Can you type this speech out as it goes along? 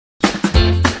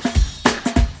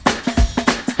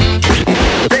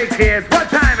kids. What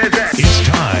time is it? It's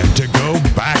time to go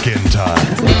back in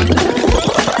time.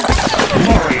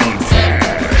 Mario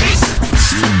TAZZ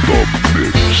in the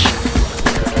mix.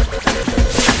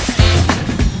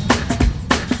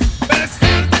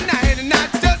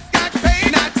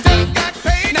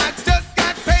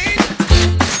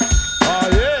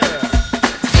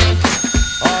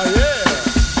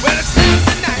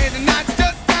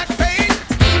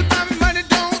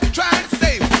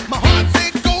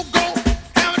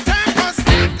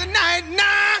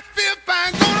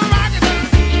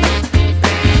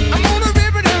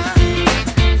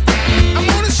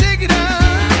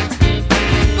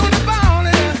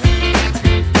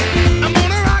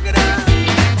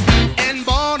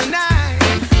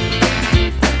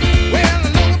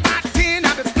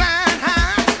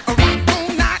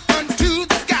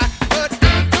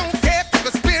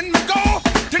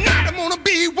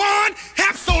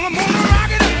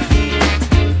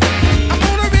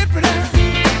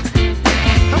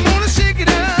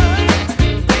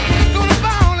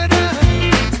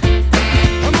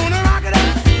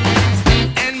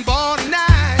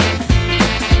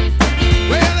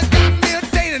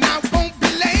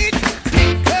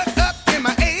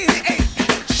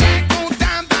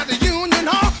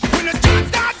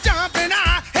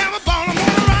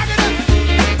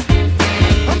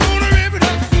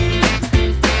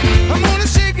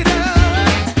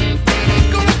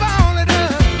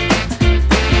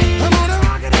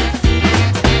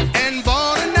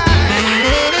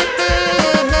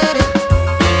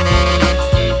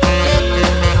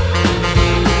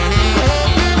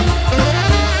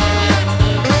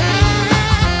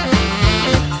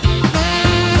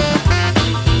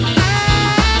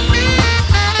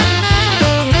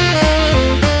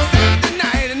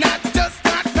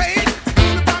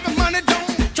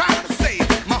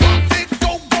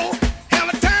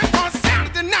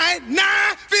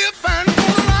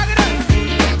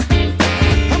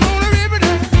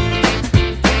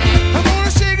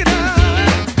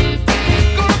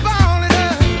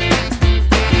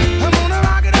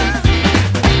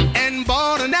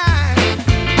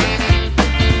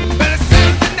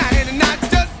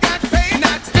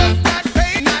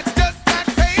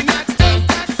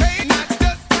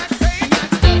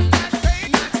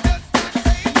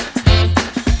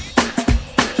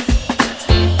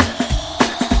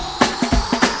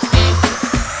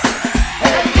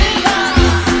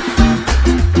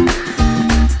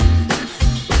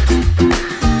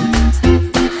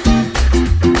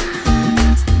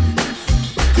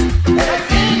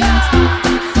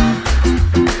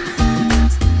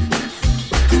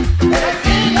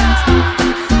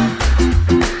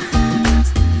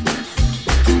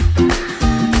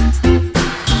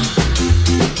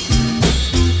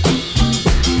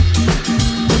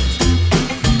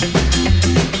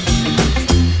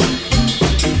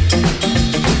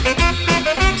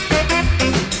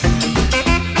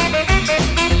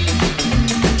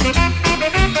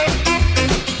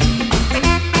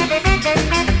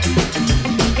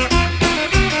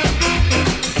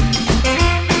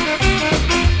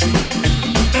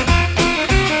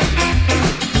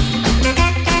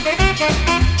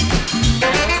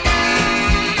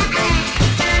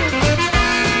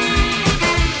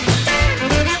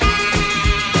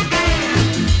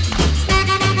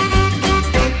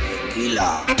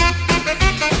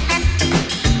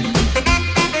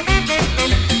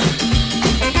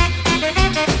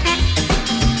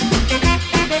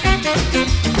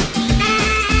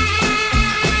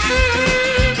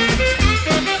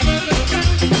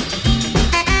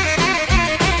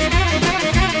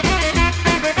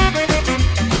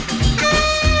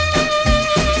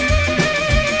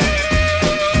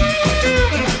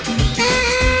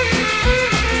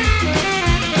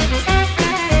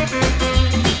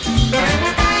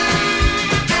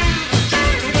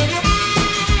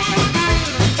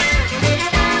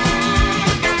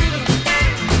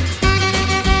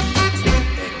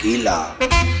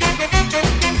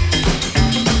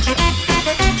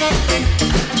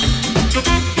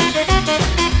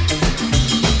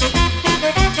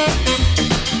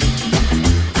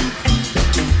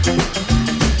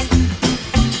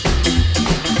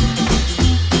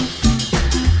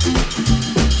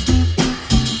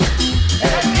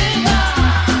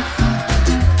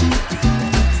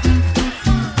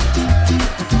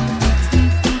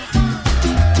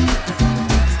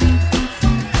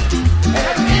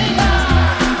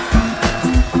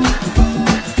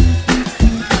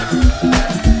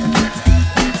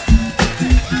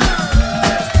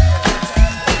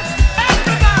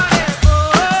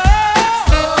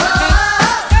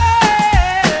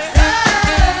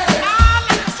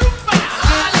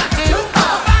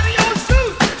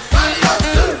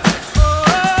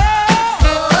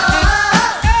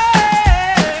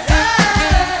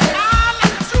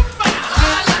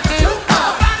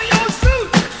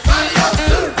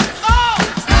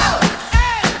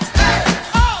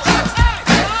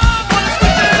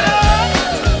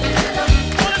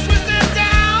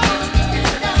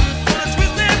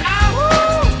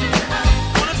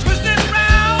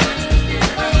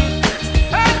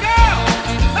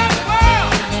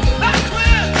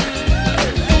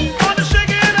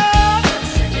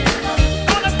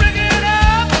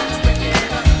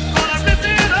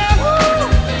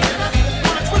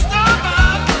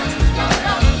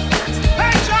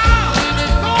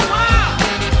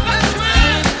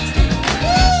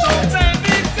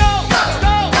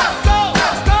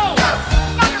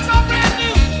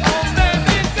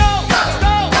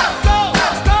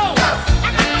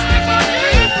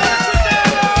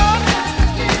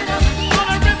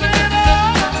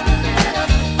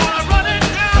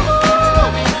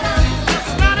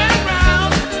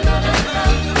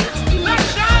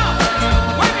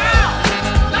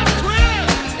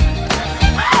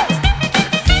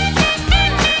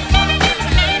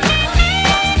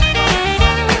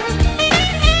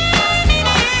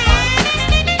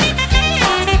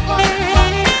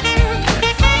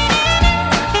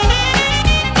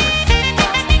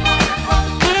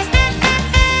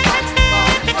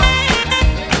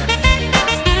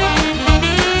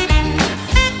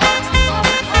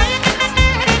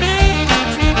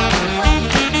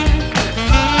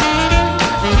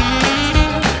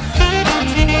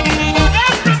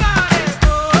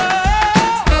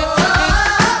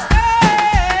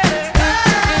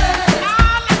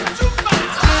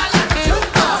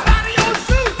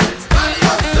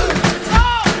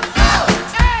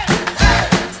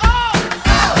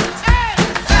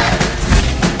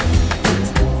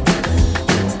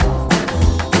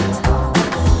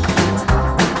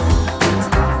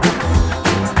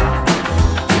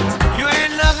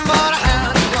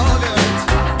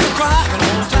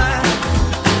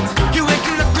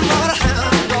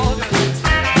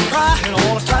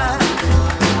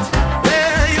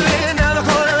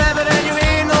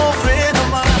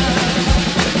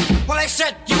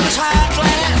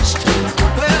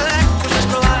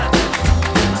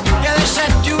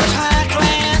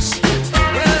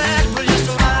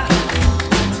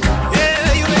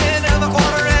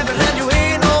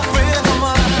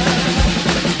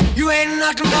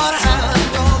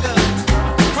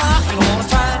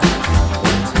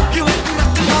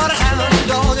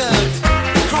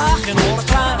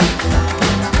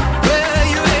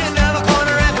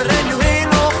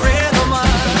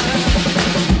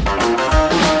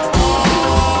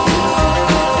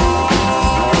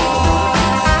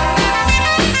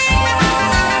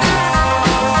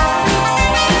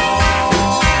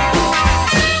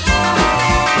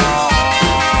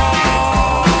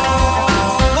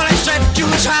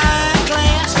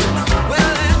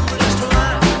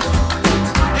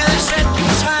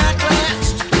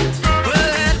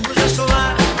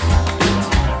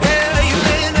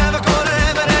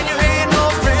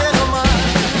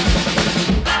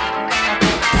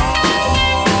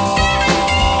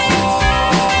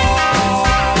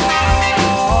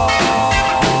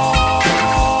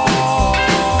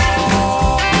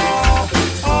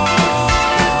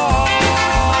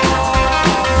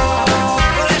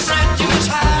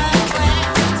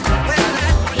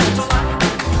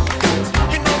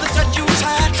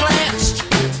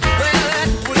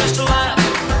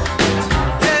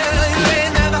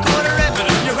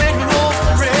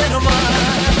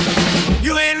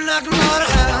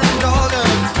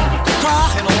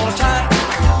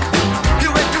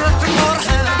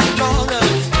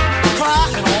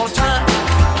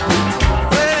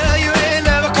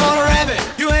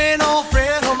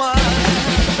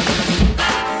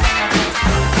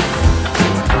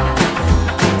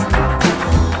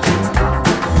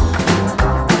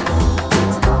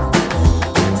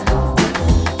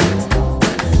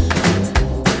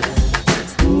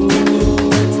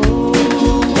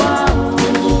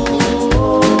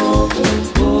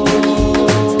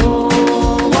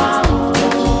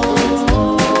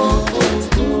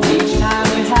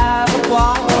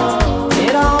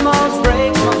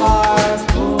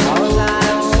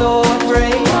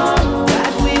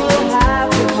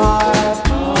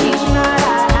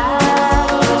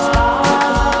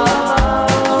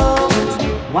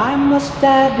 Why must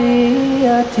I be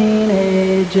a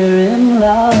teenager in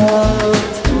love?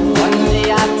 One day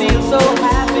I feel so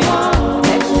happy,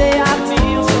 next day I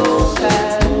feel so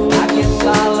sad. I guess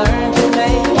I'll learn to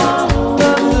take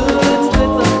the good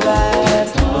with the bad.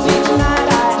 'Cause each night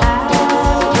I ask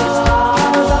the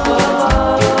stars up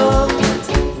above,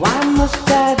 why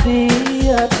must I be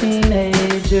a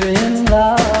teenager in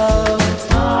love?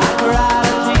 I cried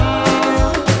a tear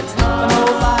for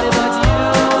nobody but you.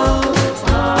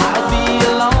 I'll be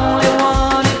a lonely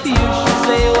one if you should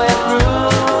say we're through.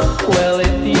 Well,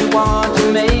 if you want to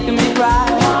make me cry,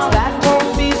 that won't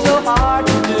be so hard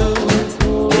to do.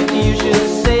 If you should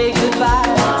say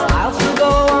goodbye, I'll still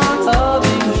go on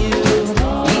loving you.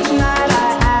 Each night I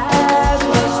ask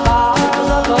the stars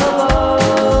up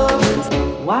above,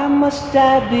 why must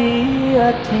I be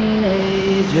a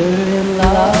teenager in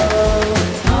love?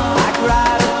 I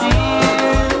cried a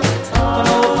tear for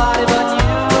nobody but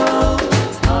you.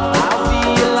 I'll be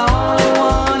a lonely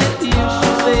one if you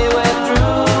should say we're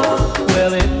through.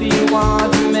 Well, if you want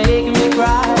to make me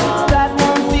cry, that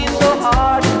won't be so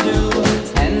hard to do.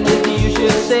 And if you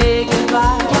should say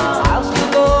goodbye, I'll still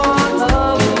go on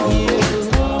loving you.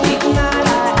 Each night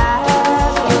I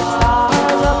ask the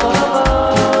stars up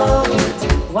above,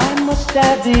 why must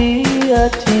I be a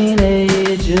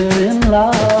teenager in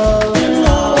love?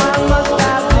 Why must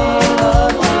I be a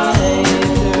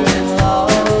teenager in love?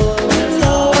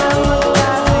 Why must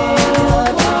I be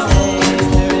a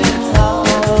teenager in love?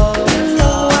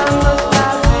 Why must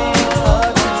I be a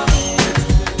teenager?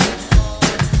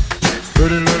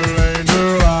 Pretty little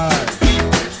angel eyes,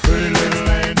 pretty little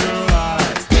angel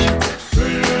eyes,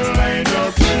 pretty little angel,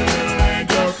 pretty little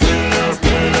angel, pretty little,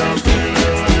 pretty little, pretty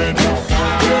little angel.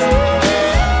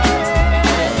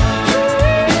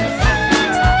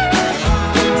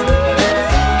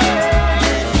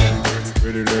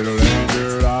 Pretty little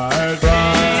angel eyes,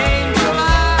 Angel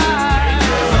eyes,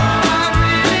 I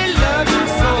really love you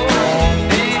so.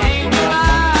 Angel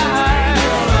eyes,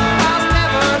 I'll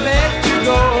never let you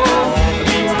go.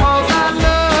 Because I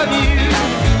love you,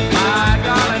 my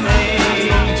darling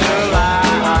angel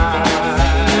eyes.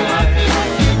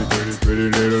 pretty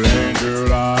little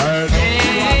angel eyes.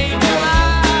 Angel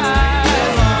eyes,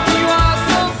 you are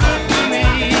so good to me.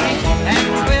 And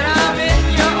when I'm in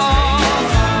your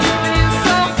arms, it is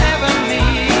so heavenly.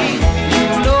 You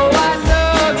know I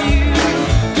love you,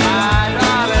 my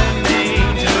darling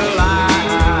angel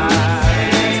eyes.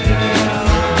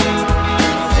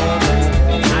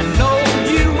 I know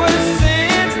you were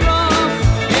sent from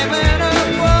heaven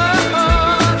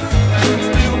above to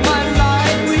fill my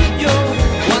life with your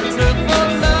wonderful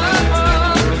love.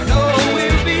 Know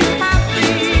we'll be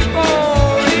happy for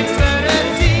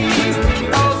eternity.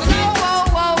 'Cause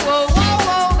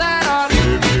that our Pretty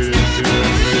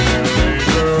little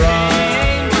angel eyes.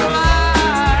 angel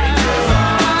eyes,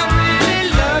 I really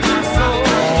love you so.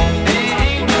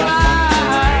 Angel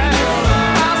eyes,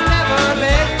 I'll never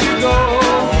let you go.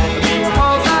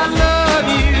 Because I love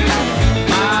you,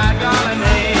 my darling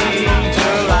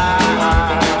angel eyes.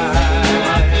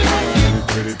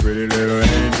 Pretty little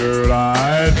angel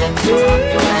eyes.